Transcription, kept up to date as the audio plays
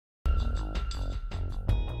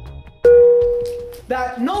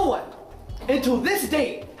that no one until this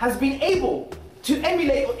day has been able to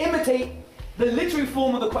emulate or imitate the literary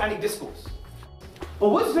form of the Quranic discourse. But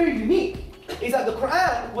what's very unique is that the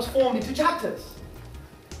Qur'an was formed into chapters.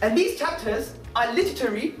 And these chapters are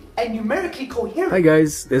literary and numerically coherent. Hi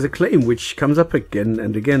guys, there's a claim which comes up again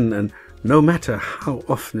and again, and no matter how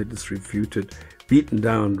often it is refuted, beaten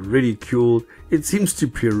down, ridiculed, it seems to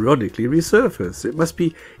periodically resurface. It must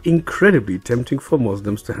be incredibly tempting for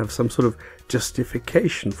Muslims to have some sort of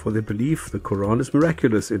justification for their belief the Quran is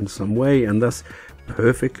miraculous in some way and thus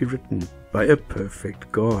perfectly written by a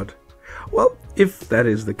perfect God. Well, if that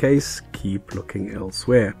is the case, keep looking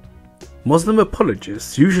elsewhere. Muslim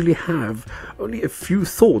apologists usually have only a few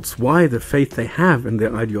thoughts why the faith they have in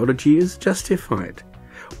their ideology is justified.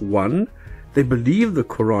 1. They believe the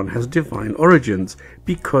Quran has divine origins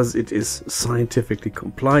because it is scientifically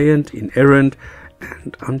compliant, inerrant,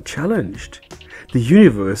 and unchallenged. The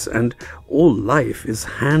universe and all life is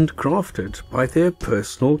handcrafted by their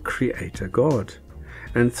personal creator God.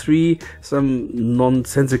 And 3, some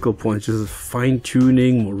nonsensical points, just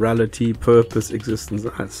fine-tuning, morality, purpose, existence,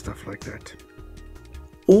 and stuff like that.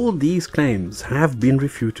 All these claims have been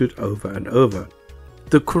refuted over and over.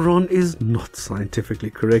 The Quran is not scientifically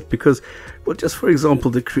correct because, well, just for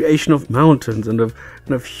example, the creation of mountains and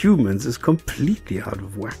of humans is completely out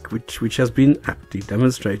of whack, which has been aptly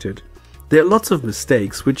demonstrated. There are lots of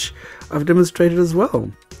mistakes which I've demonstrated as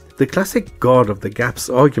well. The classic God of the gaps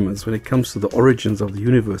arguments when it comes to the origins of the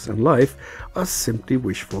universe and life are simply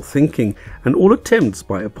wishful thinking, and all attempts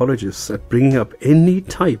by apologists at bringing up any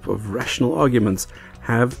type of rational arguments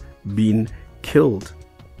have been killed.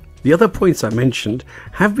 The other points I mentioned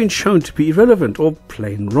have been shown to be irrelevant or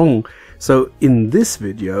plain wrong, so in this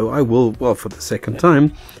video I will, well, for the second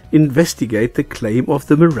time, investigate the claim of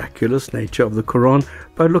the miraculous nature of the Quran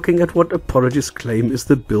by looking at what apologists claim is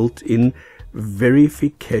the built-in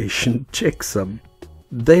verification checksum.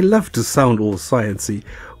 They love to sound all sciencey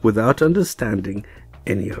without understanding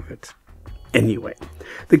any of it. Anyway,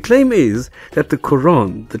 the claim is that the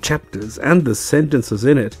Quran, the chapters and the sentences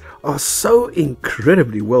in it are so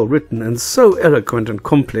incredibly well written and so eloquent and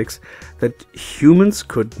complex that humans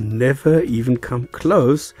could never even come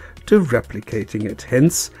close to replicating it,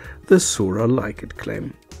 hence the Surah-Like-It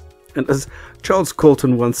claim. And as Charles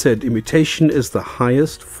Colton once said, imitation is the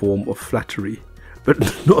highest form of flattery, but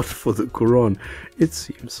not for the Quran, it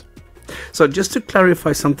seems. So just to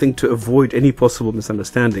clarify something to avoid any possible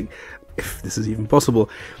misunderstanding, if this is even possible,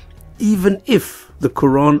 even if the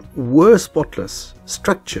Quran were spotless,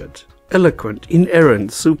 structured, eloquent,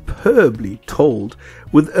 inerrant, superbly told,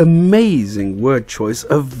 with amazing word choice,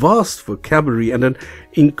 a vast vocabulary and an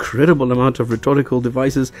incredible amount of rhetorical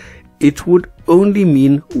devices, it would only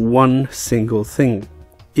mean one single thing: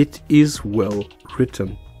 it is well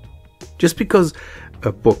written. Just because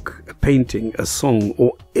a book, a painting, a song,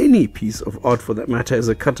 or any piece of art for that matter is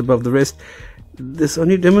a cut above the rest, this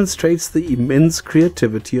only demonstrates the immense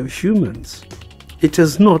creativity of humans. It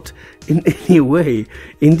does not in any way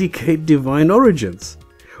indicate divine origins.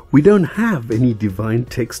 We don't have any divine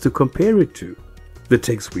text to compare it to. The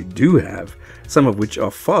texts we do have, some of which are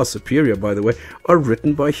far superior by the way, are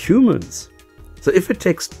written by humans. So if a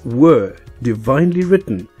text were divinely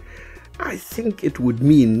written, I think it would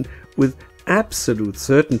mean with absolute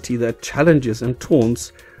certainty that challenges and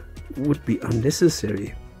taunts would be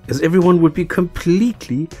unnecessary, as everyone would be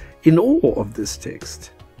completely in awe of this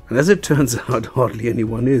text. And as it turns out, hardly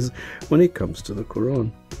anyone is when it comes to the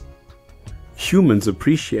Quran. Humans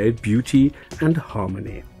appreciate beauty and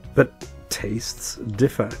harmony, but tastes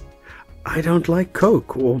differ. I don't like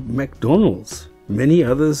Coke or McDonald's. Many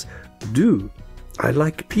others do. I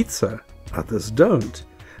like pizza. Others don't.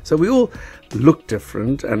 So we all look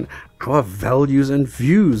different and our values and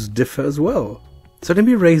views differ as well. So let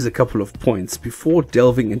me raise a couple of points before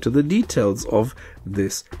delving into the details of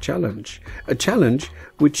this challenge. A challenge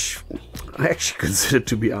which I actually consider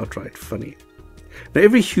to be outright funny. Now,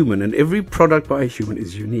 every human and every product by a human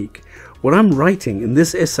is unique. What I'm writing in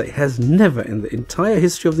this essay has never in the entire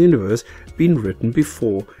history of the universe been written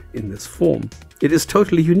before in this form. It is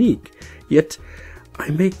totally unique, yet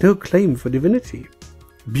I make no claim for divinity.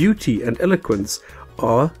 Beauty and eloquence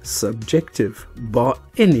are subjective, bar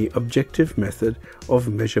any objective method of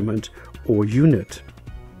measurement or unit.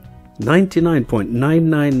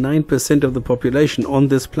 99.999% of the population on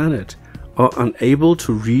this planet are unable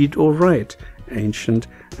to read or write ancient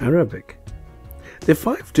Arabic. There are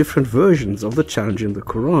 5 different versions of the challenge in the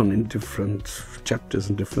Quran in different chapters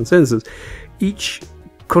and different senses, each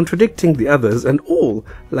contradicting the others and all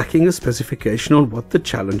lacking a specification on what the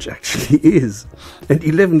challenge actually is. And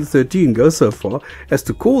 1113 goes so far as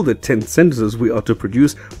to call the 10 sentences we are to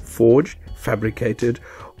produce forged, fabricated,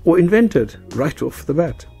 or invented right off the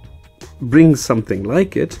bat. Bring something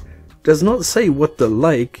like it does not say what the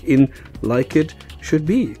like in like it should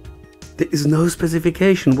be. There is no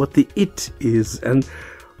specification what the it is and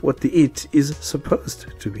what the it is supposed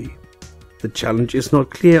to be. The challenge is not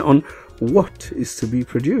clear on what is to be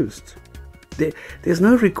produced. There's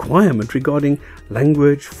no requirement regarding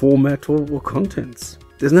language, format, or contents.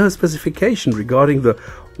 There's no specification regarding the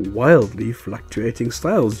wildly fluctuating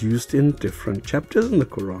styles used in different chapters in the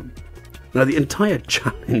Quran. Now, the entire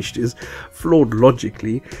challenge is flawed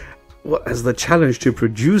logically, as the challenge to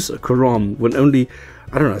produce a Quran when only,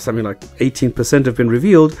 I don't know, something like 18% have been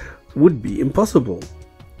revealed would be impossible.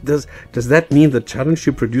 Does that mean the challenge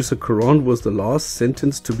to produce a Quran was the last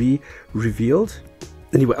sentence to be revealed?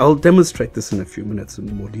 Anyway, I'll demonstrate this in a few minutes in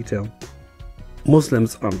more detail.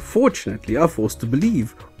 Muslims, unfortunately, are forced to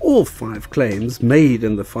believe all 5 claims made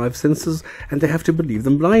in the 5 sentences, and they have to believe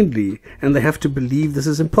them blindly, and they have to believe this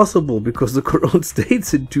is impossible because the Quran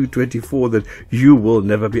states in 224 that you will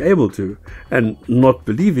never be able to, and not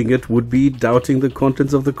believing it would be doubting the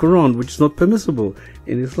contents of the Quran, which is not permissible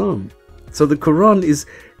in Islam. So the Quran is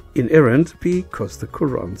inerrant because the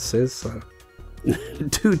Quran says so.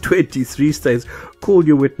 223 states, call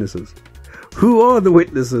your witnesses. Who are the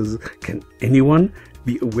witnesses? Can anyone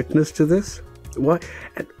be a witness to this?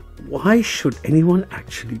 Why should anyone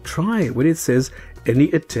actually try when it says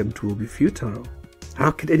any attempt will be futile?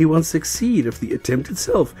 How can anyone succeed if the attempt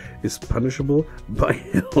itself is punishable by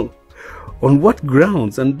hell? On what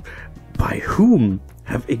grounds and by whom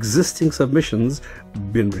have existing submissions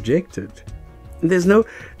been rejected? And there's no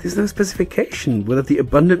specification whether the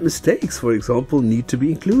abundant mistakes, for example, need to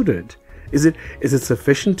be included. Is it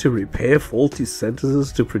sufficient to repair faulty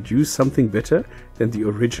sentences to produce something better than the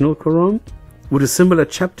original Quran? Would a similar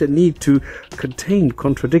chapter need to contain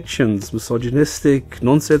contradictions, misogynistic,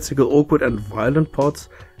 nonsensical, awkward, and violent parts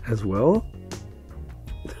as well?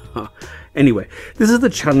 Anyway, this is the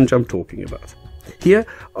challenge I'm talking about. Here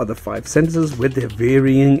are the 5 sentences with their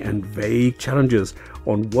varying and vague challenges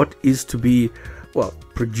on what is to be, well,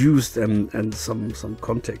 produced and some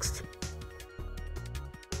context.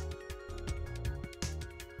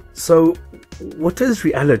 So, what does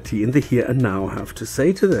reality in the here and now have to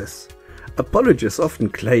say to this? Apologists often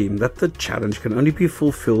claim that the challenge can only be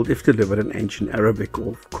fulfilled if delivered in ancient Arabic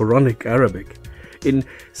or Quranic Arabic. In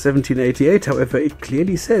 1788, however, it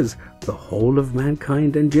clearly says the whole of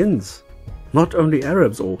mankind and jinns, not only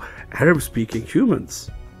Arabs or Arab-speaking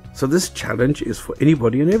humans. So this challenge is for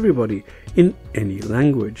anybody and everybody in any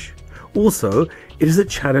language. Also, it is a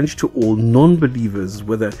challenge to all non-believers,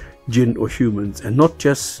 whether jinn or humans, and not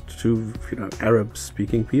just to,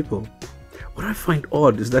 Arab-speaking people. What I find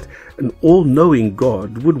odd is that an all-knowing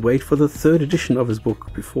God would wait for the 3rd edition of his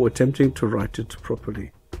book before attempting to write it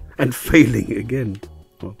properly, and failing again.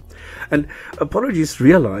 And apologists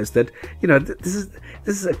realize that this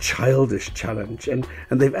is a childish challenge, and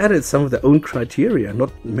they've added some of their own criteria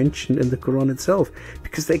not mentioned in the Quran itself,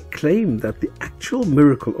 because they claim that the actual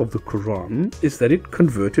miracle of the Quran is that it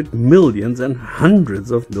converted millions and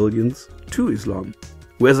hundreds of millions to Islam,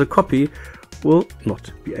 whereas a copy will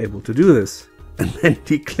not be able to do this, and then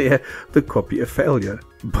declare the copy a failure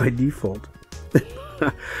by default.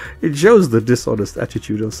 It shows the dishonest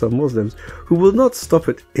attitude of some Muslims who will not stop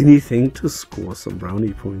at anything to score some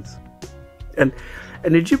brownie points. And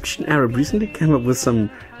an Egyptian Arab recently came up with some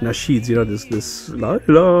nasheeds, this la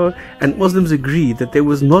la, and Muslims agreed that there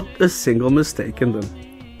was not a single mistake in them,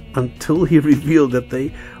 until he revealed that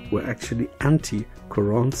they were actually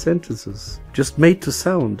anti-Quran sentences, just made to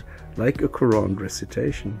sound like a Quran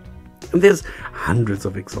recitation. And there's hundreds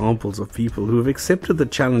of examples of people who have accepted the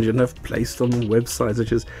challenge and have placed on websites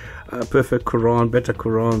such as Perfect Quran, Better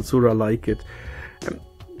Quran, Sura-Like-It.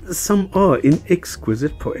 Some are in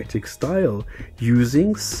exquisite poetic style,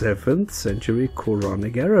 using 7th century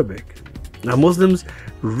Quranic Arabic. Now, Muslims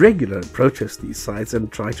regularly protest these sites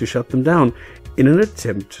and try to shut them down in an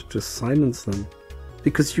attempt to silence them,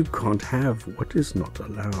 because you can't have what is not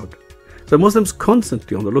allowed. So Muslims,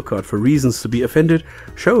 constantly on the lookout for reasons to be offended,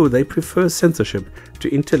 show they prefer censorship to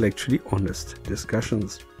intellectually honest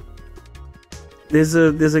discussions. There's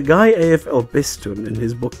a guy, A.F. al-Bestun, in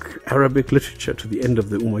his book Arabic Literature to the End of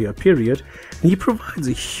the Umayyad Period, and he provides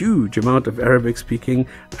a huge amount of Arabic-speaking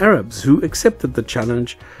Arabs who accepted the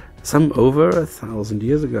challenge some over 1,000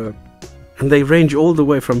 years ago. And they range all the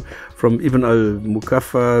way from Ibn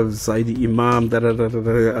al-Mukaffa, Zaidi Imam,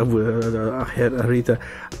 Abu Harita,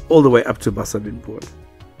 all the way up to Basa bin Burd.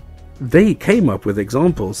 They came up with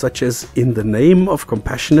examples such as in the name of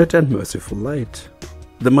compassionate and merciful light,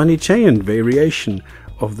 the Manichaean variation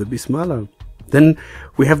of the Bismillah. Then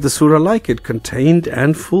we have the Surah-Like-It contained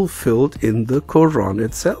and fulfilled in the Quran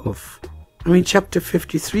itself. I mean, chapter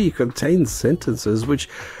 53 contains sentences which,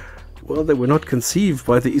 well, they were not conceived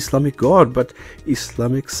by the Islamic God, but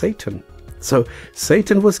Islamic Satan. So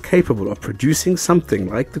Satan was capable of producing something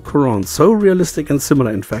like the Quran, so realistic and similar,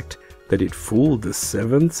 in fact, that it fooled the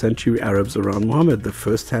 7th century Arabs around Muhammad, the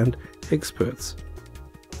first-hand experts.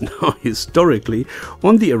 Now, historically,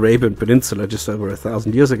 on the Arabian Peninsula just over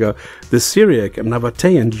 1,000 years ago, the Syriac and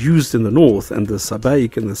Nabatean used in the north and the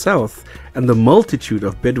Sabaic in the south, and the multitude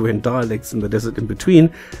of Bedouin dialects in the desert in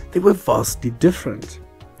between, they were vastly different.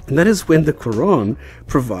 And that is when the Quran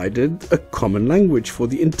provided a common language for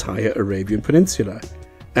the entire Arabian Peninsula.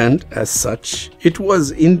 And as such, it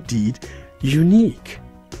was indeed unique.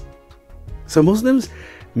 So Muslims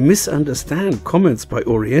misunderstand comments by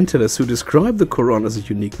Orientalists who describe the Quran as a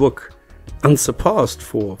unique book, unsurpassed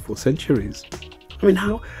for centuries. I mean,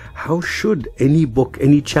 how should any book,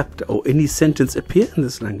 any chapter, or any sentence appear in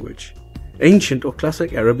this language? Ancient or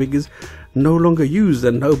classic Arabic is no longer used,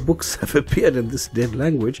 and no books have appeared in this dead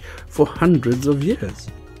language for hundreds of years.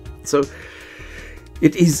 So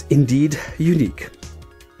it is indeed unique.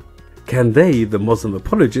 Can they, the Muslim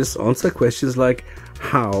apologists, answer questions like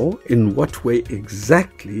how, in what way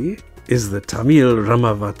exactly is the Tamil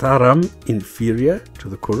Ramavataram inferior to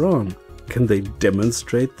the Quran? Can they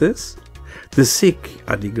demonstrate this? The Sikh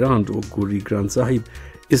Adi Granth or Guru Granth Sahib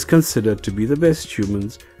is considered to be the best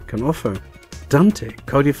humans can offer. Dante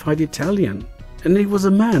codified Italian, and he was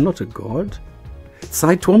a man, not a god.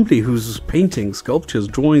 Cy Twombly, whose paintings, sculptures,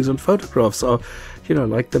 drawings and photographs are,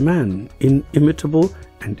 like the man, inimitable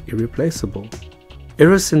and irreplaceable.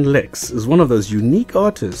 Erison Lex is one of those unique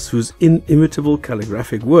artists whose inimitable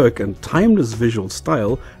calligraphic work and timeless visual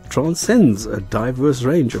style transcends a diverse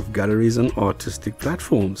range of galleries and artistic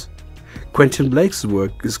platforms. Quentin Blake's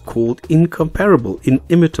work is called incomparable,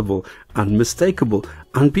 inimitable, unmistakable,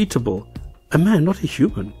 unbeatable. A man, not a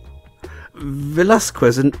human.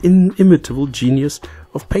 Velasquez, an inimitable genius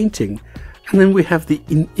of painting. And then we have the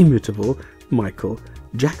inimitable Michael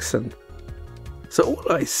Jackson. So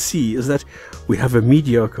all I see is that we have a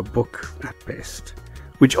mediocre book at best,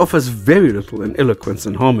 which offers very little in eloquence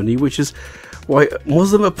and harmony, which is why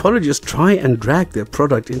Muslim apologists try and drag their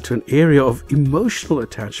product into an area of emotional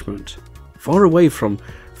attachment, far away from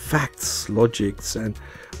facts, logics, and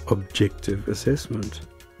objective assessment.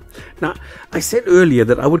 Now, I said earlier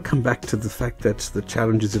that I would come back to the fact that the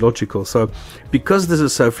challenge is illogical. So, because this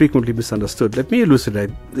is so frequently misunderstood, let me elucidate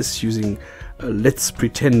this using a let's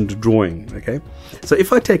pretend drawing, okay? So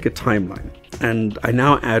if I take a timeline and I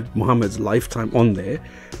now add Muhammad's lifetime on there,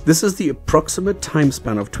 this is the approximate time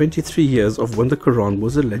span of 23 years of when the Quran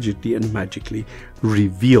was allegedly and magically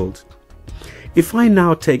revealed. If I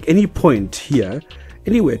now take any point here,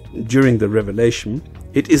 anywhere during the revelation,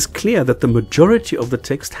 it is clear that the majority of the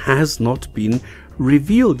text has not been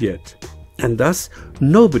revealed yet, and thus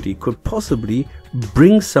nobody could possibly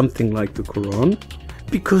bring something like the Quran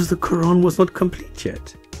because the Quran was not complete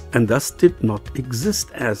yet, and thus did not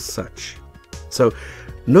exist as such. So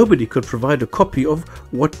nobody could provide a copy of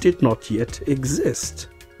what did not yet exist,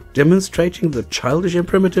 demonstrating the childish and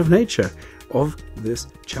primitive nature of this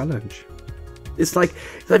challenge. It's like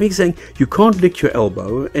me saying you can't lick your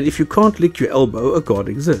elbow, and if you can't lick your elbow, a God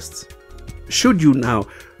exists. Should you now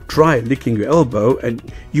try licking your elbow, and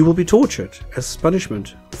you will be tortured as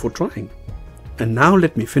punishment for trying. And now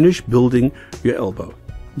let me finish building your elbow.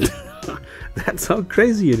 That's how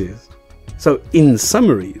crazy it is. So in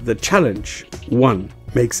summary, the challenge 1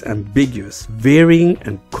 makes ambiguous, varying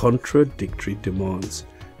and contradictory demands.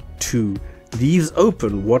 2 leaves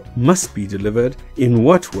open what must be delivered, in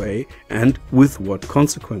what way, and with what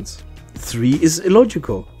consequence. 3 is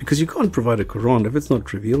illogical, because you can't provide a Quran if it's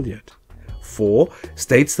not revealed yet. 4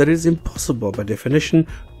 states that it is impossible by definition,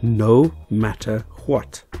 no matter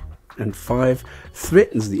what. And 5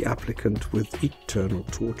 threatens the applicant with eternal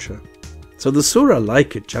torture. So the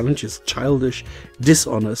Surah-Like-It-Challenge is childish,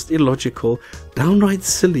 dishonest, illogical, downright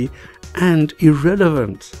silly, and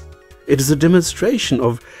irrelevant. It is a demonstration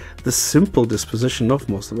of the simple disposition of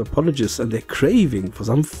Muslim apologists and their craving for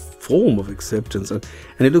some form of acceptance, and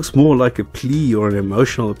it looks more like a plea or an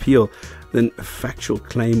emotional appeal than a factual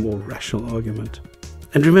claim or rational argument.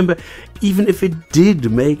 And remember, even if it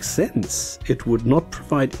did make sense, it would not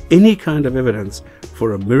provide any kind of evidence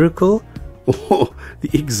for a miracle or the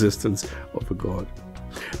existence of a God.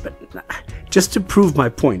 But just to prove my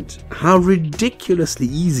point, how ridiculously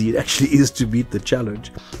easy it actually is to beat the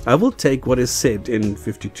challenge, I will take what is said in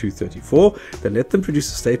 52:34, then let them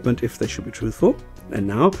produce a statement if they should be truthful. And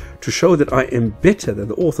now, to show that I am better than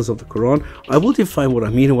the authors of the Quran, I will define what I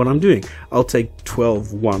mean and what I'm doing. I'll take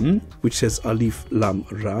 12:1, which says Alif Lam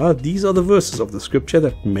Ra. These are the verses of the scripture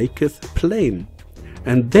that maketh plain.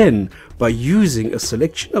 And then, by using a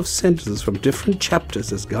selection of sentences from different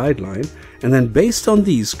chapters as guideline, and then based on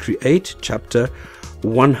these, create chapter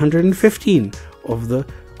 115 of the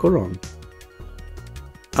Quran.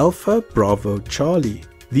 Alpha Bravo Charlie.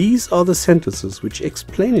 These are the sentences which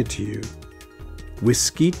explain it to you.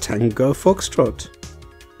 Whiskey Tango Foxtrot,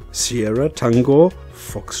 Sierra Tango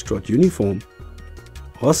Foxtrot Uniform,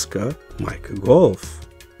 Oscar Mike Golf,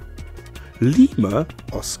 Lima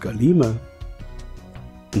Oscar Lima,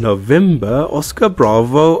 November Oscar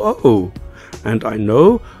Bravo O, and I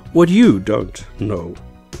know what you don't know.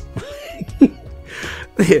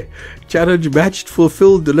 There, challenge matched,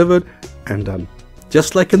 fulfilled, delivered, and done.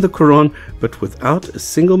 Just like in the Quran, but without a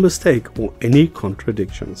single mistake or any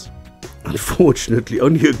contradictions. Unfortunately,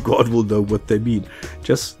 only a God will know what they mean,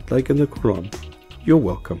 just like in the Quran. You're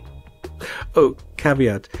welcome. Oh,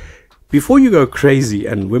 caveat. Before you go crazy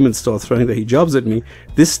and women start throwing their hijabs at me,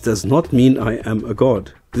 this does not mean I am a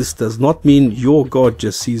God. This does not mean your God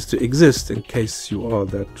just ceased to exist, in case you are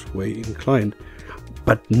that way inclined.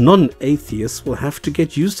 But non-atheists will have to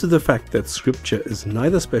get used to the fact that scripture is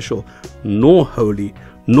neither special, nor holy,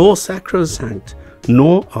 nor sacrosanct,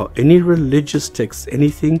 nor are any religious texts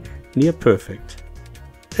anything near perfect.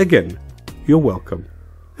 Again, you're welcome,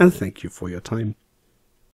 and thank you for your time.